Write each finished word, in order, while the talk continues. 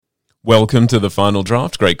Welcome to the Final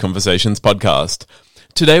Draft Great Conversations podcast.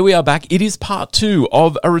 Today we are back. It is part 2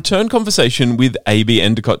 of a return conversation with A.B.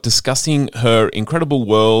 Endicott discussing her incredible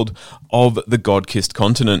world of the God-Kissed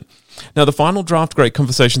continent. Now, the Final Draft Great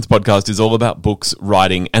Conversations podcast is all about books,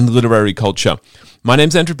 writing, and literary culture. My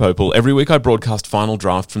name's Andrew Popel. Every week I broadcast Final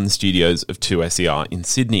Draft from the studios of 2SER in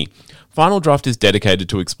Sydney. Final Draft is dedicated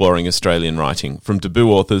to exploring Australian writing, from debut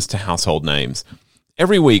authors to household names.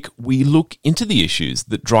 Every week, we look into the issues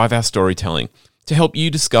that drive our storytelling to help you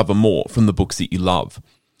discover more from the books that you love.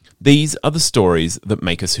 These are the stories that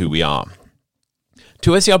make us who we are.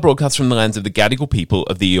 2SER broadcasts from the lands of the Gadigal people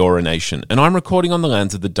of the Eora Nation, and I'm recording on the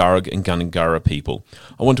lands of the Darug and Gundungurra people.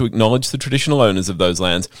 I want to acknowledge the traditional owners of those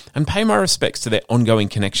lands and pay my respects to their ongoing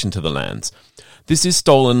connection to the lands. This is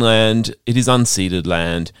stolen land, it is unceded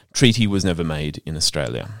land, treaty was never made in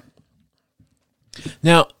Australia.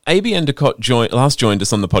 Now, A.B. Endicott last joined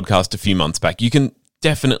us on the podcast a few months back. You can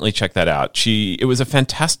definitely check that out. It was a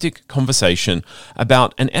fantastic conversation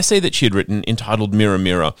about an essay that she had written entitled Mirror,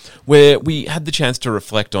 Mirror, where we had the chance to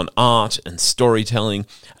reflect on art and storytelling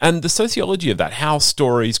and the sociology of that, how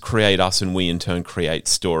stories create us and we in turn create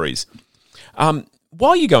stories.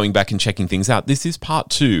 While you're going back and checking things out, this is part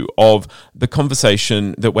 2 of the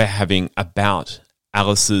conversation that we're having about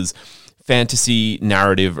Alice's fantasy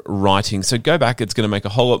narrative writing. So go back, it's going to make a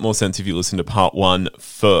whole lot more sense if you listen to part 1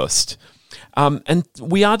 first. And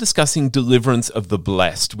we are discussing Deliverance of the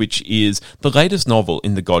Blessed, which is the latest novel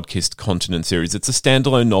in the God-Kissed Continent series. It's a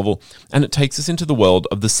standalone novel, and it takes us into the world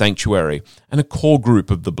of the Sanctuary and a core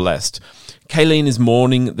group of the Blessed. Kayleen is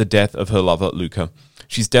mourning the death of her lover, Luca.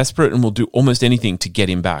 She's desperate and will do almost anything to get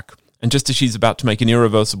him back. And just as she's about to make an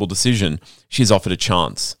irreversible decision, she is offered a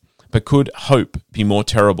chance. But could hope be more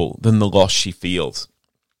terrible than the loss she feels?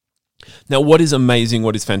 Now, what is amazing,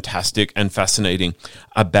 what is fantastic and fascinating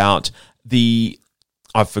about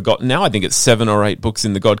I've forgotten now, I think it's 7 or 8 books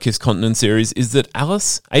in the God-Kissed Continent series, is that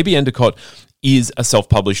Alice, A.B. Endicott, is a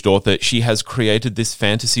self-published author. She has created this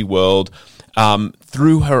fantasy world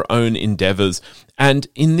through her own endeavours. And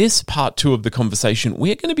in this part 2 of the conversation,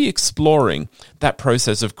 we're going to be exploring that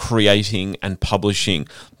process of creating and publishing,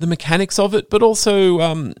 the mechanics of it, but also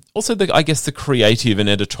the creative and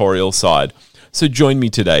editorial side. So join me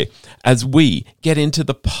today as we get into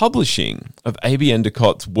the publishing of A.B.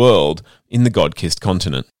 Endicott's world in the God-Kissed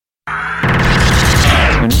Continent.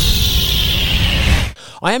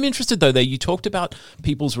 I am interested, though, that you talked about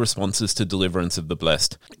people's responses to Deliverance of the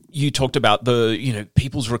Blessed. You talked about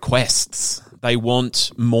people's requests. They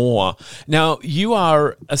want more. Now, you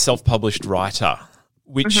are a self-published writer,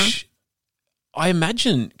 which I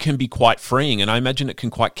imagine can be quite freeing, and I imagine it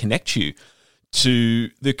can quite connect you to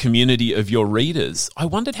the community of your readers. I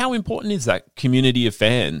wondered, how important is that community of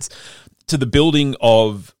fans to the building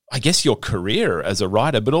of, I guess, your career as a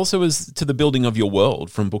writer, but also as to the building of your world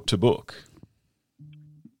from book to book?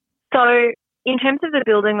 So in terms of the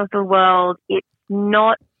building of the world, it's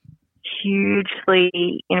not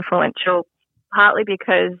hugely influential, partly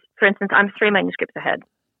because, for instance, I'm 3 manuscripts ahead.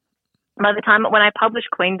 By the time when I published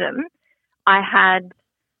Queendom, I had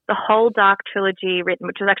the whole Dark trilogy written,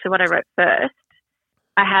 which was actually what I wrote first.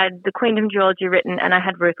 I had the Queendom duology written, and I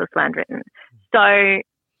had Ruthless Land written. So,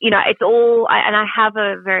 it's all, and I have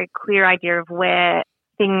a very clear idea of where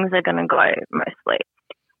things are going to go mostly.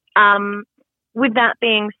 With that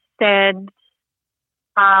being said,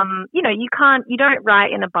 you don't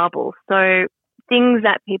write in a bubble. So things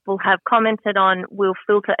that people have commented on will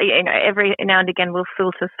filter, every now and again will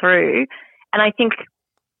filter through. And I think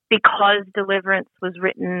because Deliverance was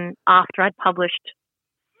written after I'd published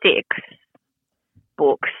 6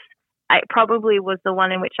 books, it probably was the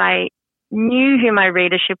one in which I knew who my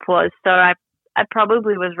readership was. So I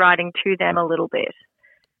probably was writing to them a little bit.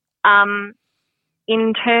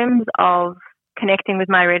 In terms of connecting with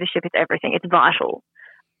my readership, it's everything. It's vital.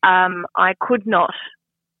 I could not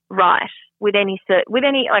write with any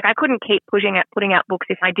I couldn't keep putting out books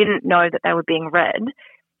if I didn't know that they were being read.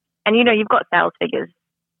 And you've got sales figures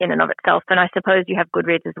in and of itself, and I suppose you have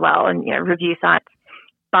Goodreads as well, and review sites.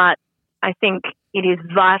 But I think it is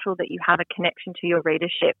vital that you have a connection to your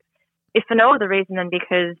readership, if for no other reason than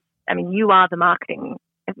because you are the marketing,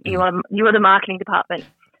 you are the marketing department.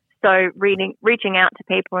 So reaching out to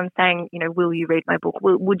people and saying, will you read my book?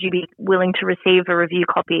 Would you be willing to receive a review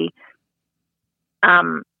copy?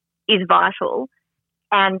 Is vital.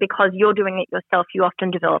 And because you're doing it yourself, you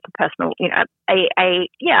often develop a personal, a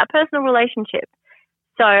personal relationship.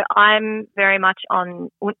 So I'm very much on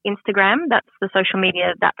Instagram. That's the social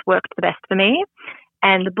media that's worked the best for me.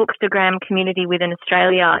 And the Bookstagram community within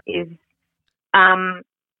Australia is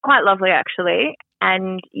quite lovely, actually.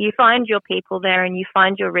 and you find your people there and you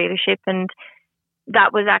find your readership. And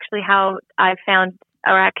that was actually how I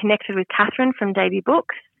connected with Catherine from Davey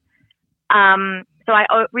Books. So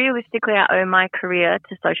realistically, I owe my career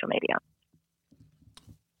to social media.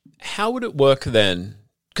 How would it work then?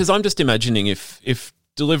 Because I'm just imagining if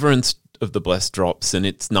Deliverance of the Blessed drops and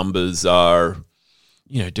its numbers are,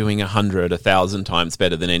 doing 100, 1,000 times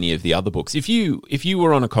better than any of the other books. If you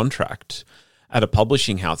were on a contract at a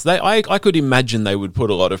publishing house, I could imagine they would put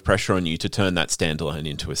a lot of pressure on you to turn that standalone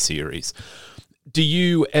into a series. Do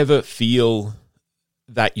you ever feel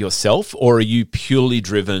that yourself, or are you purely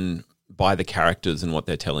driven by the characters and what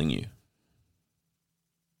they're telling you?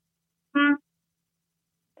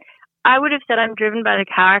 I would have said I'm driven by the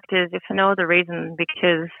characters, if for no other reason,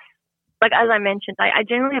 because, like, as I mentioned, I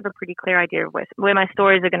generally have a pretty clear idea of where my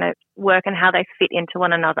stories are going to work and how they fit into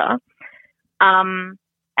one another. And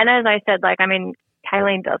as I said,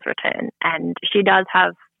 Kayleen does return, and she does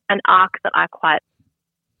have an arc that I quite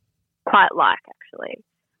like, actually.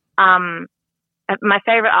 My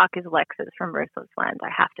favorite arc is Lex's from Ruthless Land, I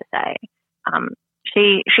have to say.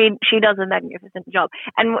 She does a magnificent job.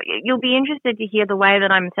 And you'll be interested to hear the way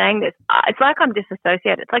that I'm saying this. It's like I'm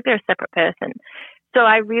disassociated. It's like they're a separate person. So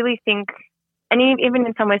I really think, and even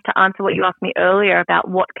in some ways to answer what you asked me earlier about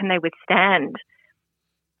what can they withstand,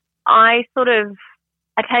 I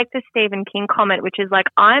take the Stephen King comment, which is like,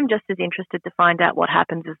 I'm just as interested to find out what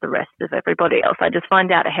happens as the rest of everybody else. I just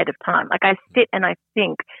find out ahead of time. Like, I sit and I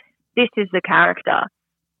think, this is the character.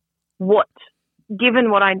 Given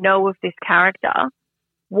what I know of this character,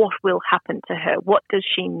 what will happen to her? What does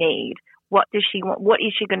she need? What does she want? What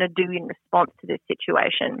is she going to do in response to this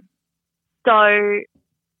situation? So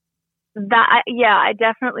I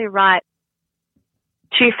definitely write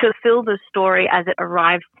to fulfill the story as it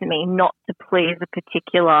arrives to me, not to please a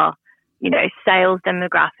particular, sales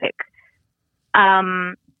demographic.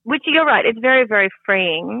 Which, you're right, it's very, very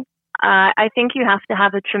freeing. I think you have to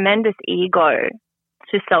have a tremendous ego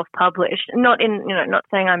to self-publish. Not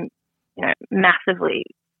saying I'm, massively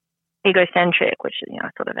egocentric, which, I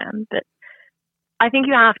sort of am, but I think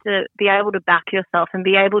you have to be able to back yourself and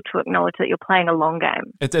be able to acknowledge that you're playing a long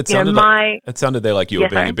game. It sounded there like you were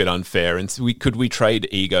being a bit unfair, and so could we trade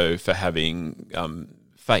ego for having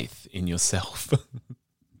faith in yourself?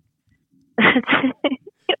 You're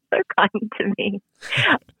so kind to me.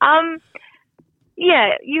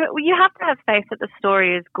 You have to have faith that the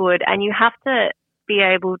story is good, and you have to be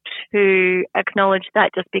able to acknowledge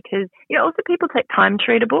that just because, also people take time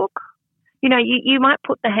to read a book. You might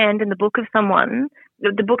put the hand in the book of someone,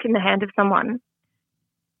 the book in the hand of someone,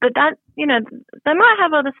 but that, they might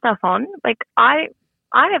have other stuff on. Like, I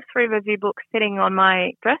have 3 review books sitting on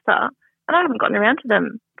my dresser and I haven't gotten around to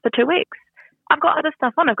them for 2 weeks. I've got other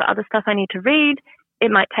stuff on. I've got other stuff I need to read. It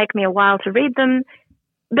might take me a while to read them,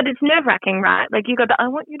 but it's nerve-wracking, right? Like, you go, but I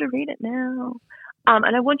want you to read it now.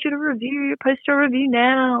 And I want you to post your review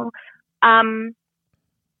now.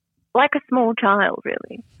 Like a small child,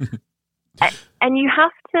 really. And you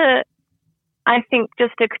have to, I think,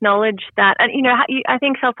 just acknowledge that. And, I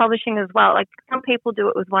think self-publishing as well. Like, some people do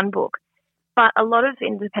it with 1 book, but a lot of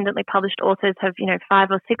independently published authors have,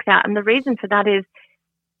 5 or 6 out. And the reason for that is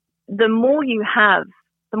the more you have,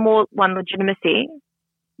 the more, 1, legitimacy,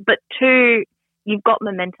 but 2, you've got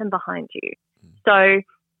momentum behind you. So,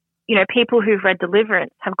 people who've read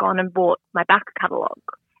Deliverance have gone and bought my back catalogue.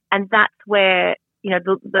 And that's where,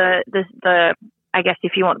 the I guess,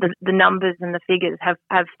 if you want, the numbers and the figures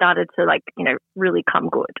have started to, really come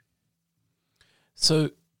good. So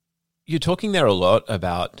you're talking there a lot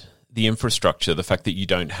about the infrastructure, the fact that you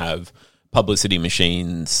don't have publicity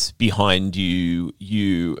machines behind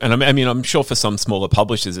you. And I'm sure for some smaller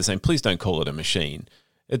publishers they're saying, please don't call it a machine.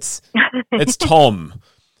 It's Tom.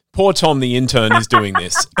 Poor Tom, the intern, is doing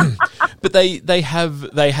this. But they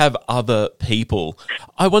have other people.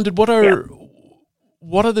 I wondered, what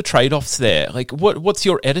are the trade-offs there? Like, what's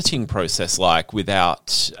your editing process like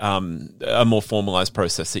without a more formalized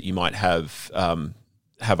process that you might have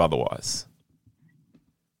otherwise?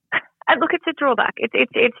 Look, it's a drawback.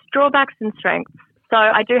 It's drawbacks and strengths. So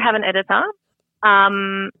I do have an editor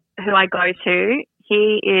who I go to.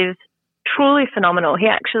 He is truly phenomenal. He's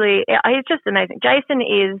just amazing.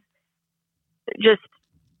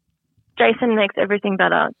 Jason makes everything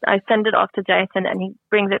better. I send it off to Jason and he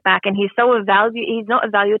brings it back, and he's not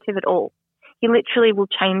evaluative at all. He literally will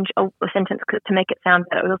change a sentence to make it sound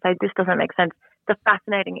better. He'll say, this doesn't make sense. It's a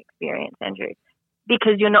fascinating experience, Andrew,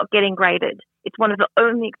 because you're not getting graded. It's one of the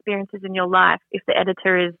only experiences in your life, if the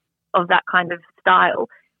editor is of that kind of style,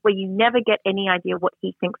 where you never get any idea what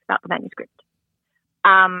he thinks about the manuscript.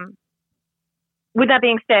 with that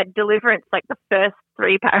being said, Deliverance, like the first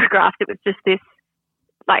 3 paragraphs, it was just this,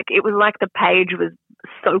 like, it was like the page was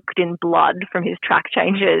soaked in blood from his track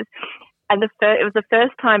changes. And it was the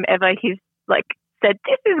first time ever he's like said,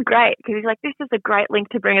 "This is great," because he's like, "This is a great link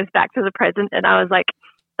to bring us back to the present." And I was like,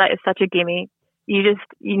 that is such a gimme. You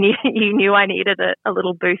knew I needed a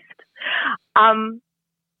little boost.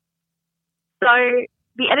 So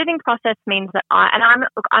the editing process means that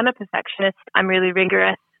I'm a perfectionist. I'm really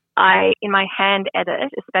rigorous. In my hand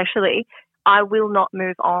edit, especially, I will not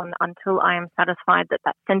move on until I am satisfied that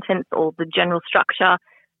that sentence or the general structure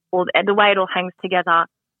or the way it all hangs together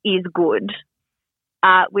is good,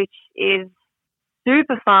 which is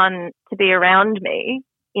super fun to be around me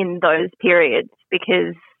in those periods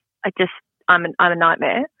because I'm a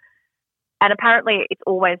nightmare. And apparently it's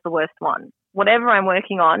always the worst one. Whatever I'm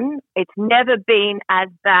working on, it's never been as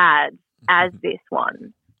bad as this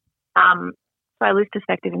one. So I lose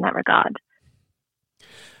perspective in that regard.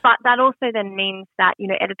 But that also then means that,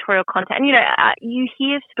 editorial content, and, you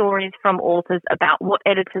hear stories from authors about what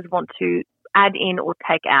editors want to add in or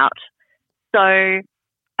take out. So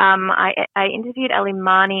I interviewed Ellie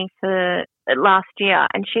Marnie for last year,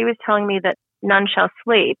 and she was telling me that None Shall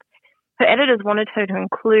Sleep, her editors wanted her to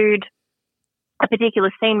include a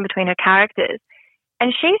particular scene between her characters.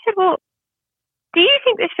 And she said, "Well, do you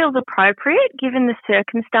think this feels appropriate given the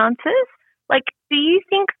circumstances? Like, do you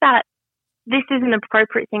think that this is an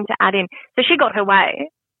appropriate thing to add in?" So she got her way,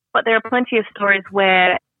 but there are plenty of stories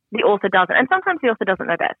where the author doesn't. And sometimes the author doesn't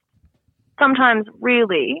know best. Sometimes,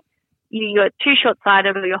 really, you're too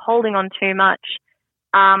short-sighted or you're holding on too much.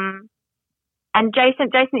 And Jason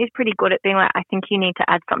is pretty good at being like, "I think you need to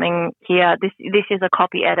add something here. This is a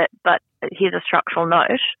copy edit, but here's a structural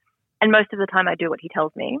note." And most of the time I do what he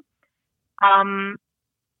tells me. But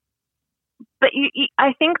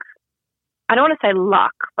I think, I don't want to say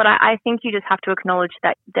luck, but I think you just have to acknowledge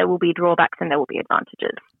that there will be drawbacks and there will be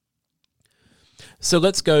advantages. So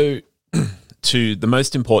let's go to the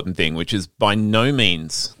most important thing, which is by no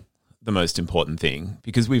means the most important thing,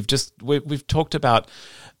 because we've talked about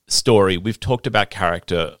story, we've talked about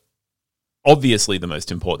character, obviously the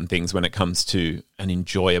most important things when it comes to an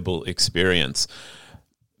enjoyable experience.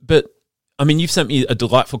 But, I mean, you've sent me a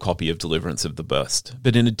delightful copy of Deliverance of the Burst,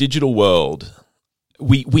 but in a digital world,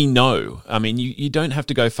 we know, I mean, you don't have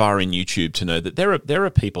to go far in YouTube to know that there are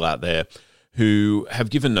people out there who have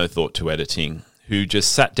given no thought to editing, who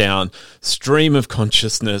just sat down, stream of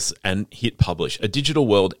consciousness, and hit publish. A digital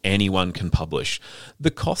world, anyone can publish.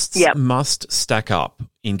 The costs must stack up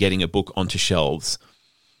in getting a book onto shelves.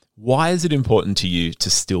 Why is it important to you to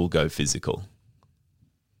still go physical?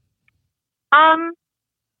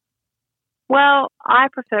 Well, I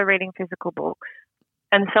prefer reading physical books,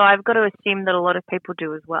 and so I've got to assume that a lot of people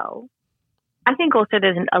do as well. I think also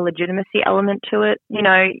there's a legitimacy element to it.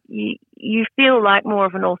 You feel like more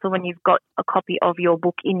of an author when you've got a copy of your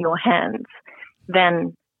book in your hands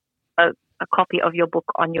than a copy of your book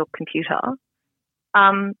on your computer.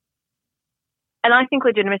 And I think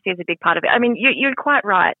legitimacy is a big part of it. I mean, you're quite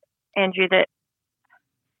right, Andrew, that,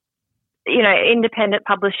 independent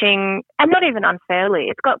publishing, and not even unfairly,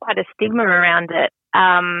 it's got quite a stigma around it.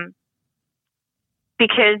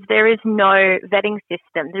 Because there is no vetting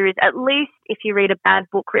system. There is, at least if you read a bad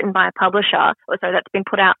book written by a publisher, or so that's been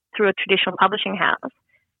put out through a traditional publishing house,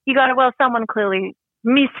 you go, well, someone clearly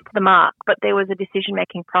missed the mark, but there was a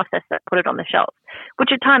decision-making process that put it on the shelf,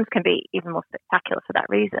 which at times can be even more spectacular for that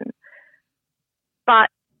reason. But,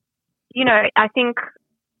 I think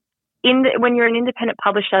when you're an independent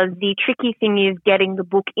publisher, the tricky thing is getting the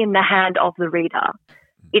book in the hand of the reader.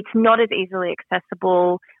 It's not as easily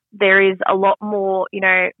accessible. There is a lot more,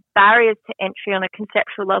 barriers to entry on a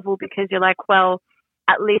conceptual level because you're like, well,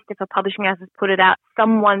 at least if a publishing house has put it out,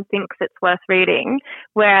 someone thinks it's worth reading.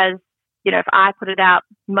 Whereas, if I put it out,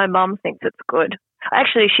 my mum thinks it's good.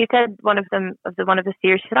 Actually, she said one of the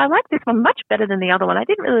series, she said, "I like this one much better than the other one. I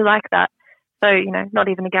didn't really like that." So, not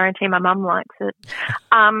even a guarantee my mum likes it.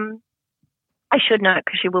 I should know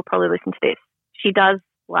because she will probably listen to this. She does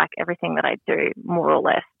like everything that I do, more or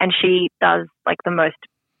less. And she does like the most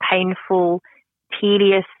painful,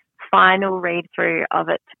 tedious final read through of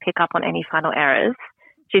it to pick up on any final errors.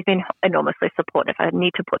 She's been enormously supportive. I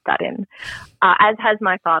need to put that in. As has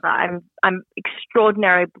my father. I'm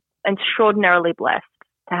extraordinarily blessed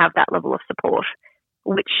to have that level of support,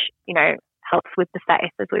 which, helps with the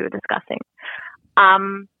faith, as we were discussing.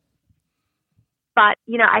 But,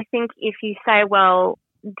 I think if you say, well,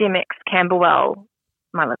 Dymocks, Camberwell,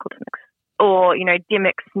 my local Dymocks, or,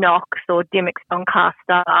 Dymocks Knox or Dymocks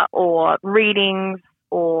Doncaster or Readings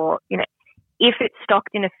or, if it's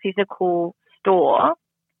stocked in a physical store,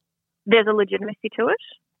 there's a legitimacy to it.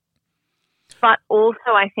 But also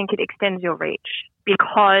I think it extends your reach,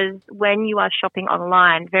 because when you are shopping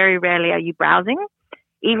online, very rarely are you browsing.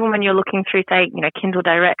 Even when you're looking through, say, Kindle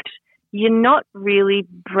Direct, you're not really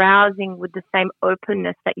browsing with the same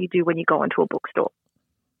openness that you do when you go into a bookstore.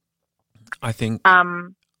 I think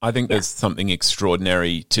there's something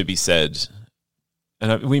extraordinary to be said,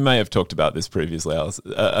 and we may have talked about this previously, Alice,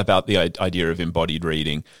 about the idea of embodied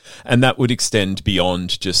reading, and that would extend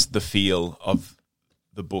beyond just the feel of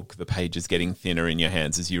the book, the pages getting thinner in your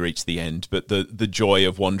hands as you reach the end, but the joy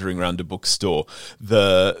of wandering around a bookstore,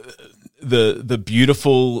 the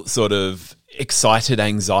beautiful sort of excited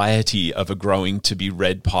anxiety of a growing to be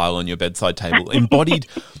read pile on your bedside table.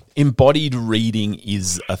 Embodied reading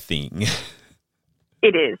is a thing.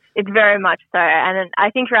 It is. It's very much so. And I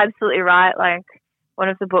think you're absolutely right. Like, one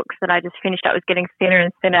of the books that I just finished up was getting thinner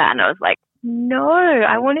and thinner, and I was like, no,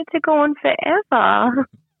 I want it to go on forever.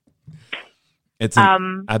 It's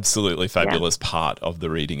an absolutely fabulous part of the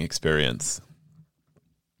reading experience.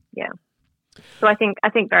 Yeah. So I think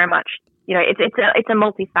very much, it's a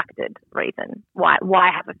multifaceted reason why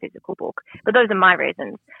have a physical book. But those are my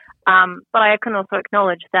reasons. But I can also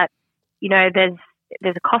acknowledge that,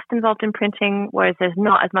 there's a cost involved in printing, whereas there's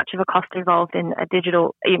not as much of a cost involved in a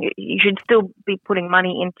digital. You should still be putting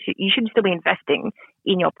money into. You should still be investing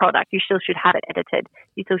in your product. You still should have it edited.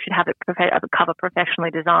 You still should have it a cover professionally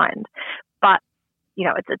designed. But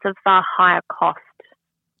it's a far higher cost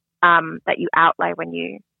that you outlay when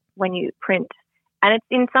you print, and it's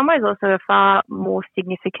in some ways also a far more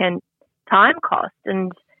significant time cost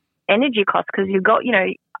and energy cost, because you've got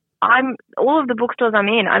all of the bookstores I'm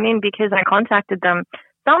in because I contacted them.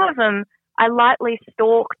 Some of them I lightly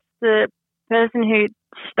stalked the person who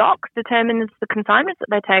determines the consignments that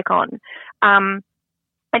they take on. I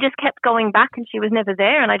just kept going back, and she was never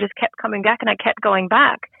there, and I just kept coming back, and I kept going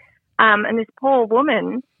back. And this poor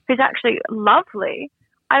woman, who's actually lovely,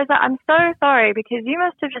 I was like, I'm so sorry, because you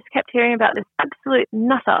must have just kept hearing about this absolute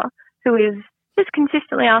nutter who is just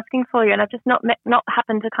consistently asking for you, and I've just not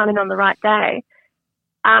happened to come in on the right day.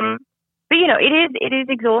 But it is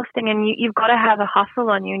exhausting, and you've got to have a hustle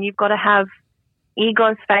on you, and you've got to have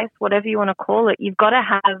ego space, whatever you want to call it. You've got to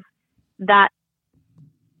have that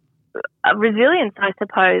resilience, I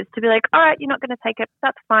suppose, to be like, all right, you're not going to take it,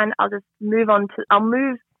 that's fine. I'll just move on I'll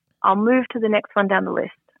move to the next one down the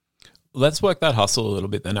list. Let's work that hustle a little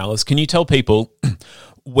bit then, Alice. Can you tell people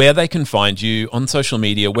where they can find you on social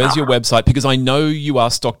media? Where's your website? Because I know you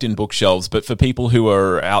are stocked in bookshelves, but for people who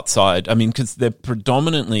are outside, because they're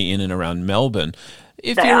predominantly in and around Melbourne.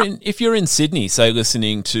 If you're in Sydney, say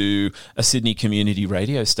listening to a Sydney community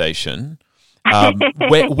radio station,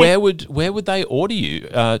 where would they order you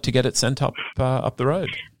to get it sent up the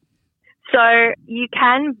road? So you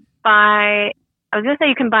can buy. I was going to say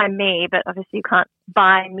you can buy me, but obviously you can't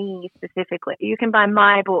buy me specifically. You can buy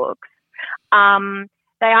my books.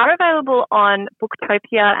 They are available on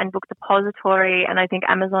Booktopia and Book Depository, and I think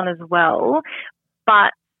Amazon as well.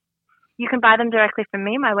 But you can buy them directly from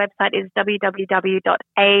me. My website is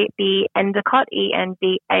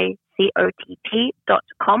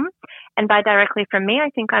www.abendicott.com, and buy directly from me. I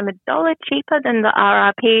think I'm $1 cheaper than the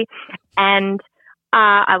RRP, and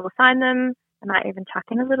I will sign them. I might even chuck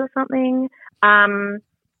in a little something,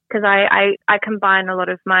 because I combine a lot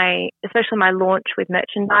of especially my launch with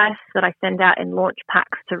merchandise that I send out in launch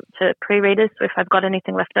packs to pre-readers. So if I've got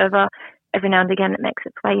anything left over, every now and again it makes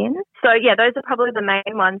its way in. So yeah, those are probably the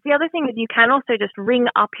main ones. The other thing is you can also just ring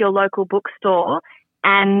up your local bookstore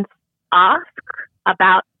and ask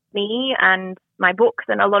about me and my books,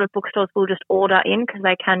 and a lot of bookstores will just order in because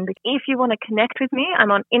they can. If you want to connect with me,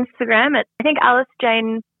 I'm on Instagram at, I think, Alice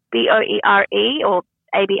Jane Boere, or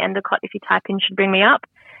AB Endicott, if you type in, should bring me up.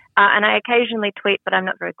 And I occasionally tweet, but I'm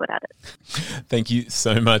not very good at it. Thank you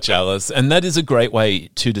so much, Alice. And that is a great way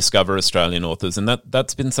to discover Australian authors, and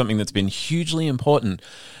that's been something that's been hugely important,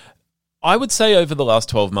 I would say, over the last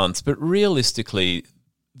 12 months. But realistically,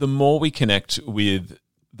 the more we connect with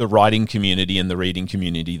the writing community and the reading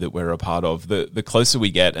community that we're a part of, the closer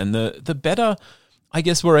we get, and the better, I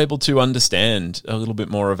guess, we're able to understand a little bit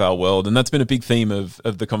more of our world. And that's been a big theme of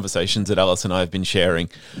the conversations that Alice and I have been sharing.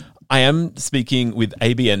 I am speaking with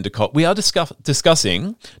AB Endicott. We are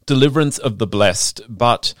discussing Deliverance of the Blessed,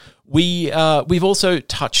 but we've also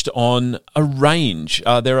touched on a range.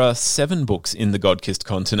 There are 7 books in the God-Kissed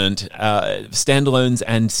Continent, standalones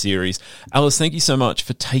and series. Alice, thank you so much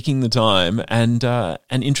for taking the time and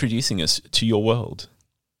introducing us to your world.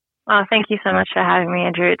 Oh, thank you so much for having me,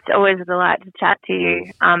 Andrew. It's always a delight to chat to you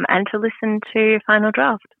and to listen to Final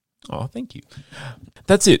Draft. Oh, thank you.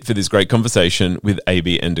 That's it for this great conversation with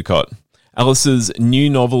AB Endicott. Alice's new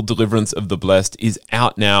novel, Deliverance of the Blessed, is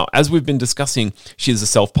out now. As we've been discussing, she is a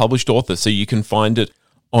self-published author, so you can find it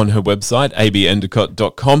on her website,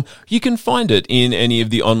 abendicott.com. You can find it in any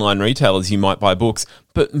of the online retailers you might buy books,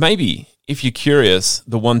 but maybe, if you're curious,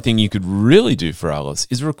 the one thing you could really do for Alice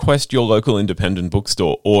is request your local independent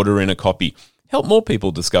bookstore order in a copy. Help more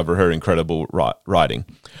people discover her incredible writing.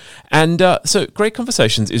 And so Great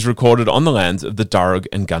Conversations is recorded on the lands of the Darug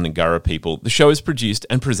and Gundungurra people. The show is produced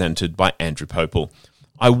and presented by Andrew Popel.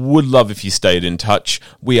 I would love if you stayed in touch.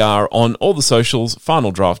 We are on all the socials,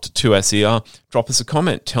 Final Draft 2SER. Drop us a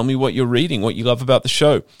comment. Tell me what you're reading, what you love about the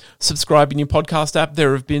show. Subscribe in your podcast app.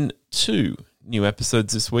 There have been 2 new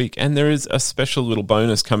episodes this week, and there is a special little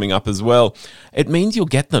bonus coming up as well. It means you'll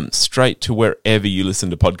get them straight to wherever you listen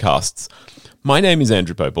to podcasts. My name is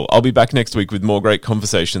Andrew Popel. I'll be back next week with more great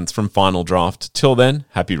conversations from Final Draft. Till then,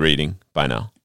 happy reading. Bye now.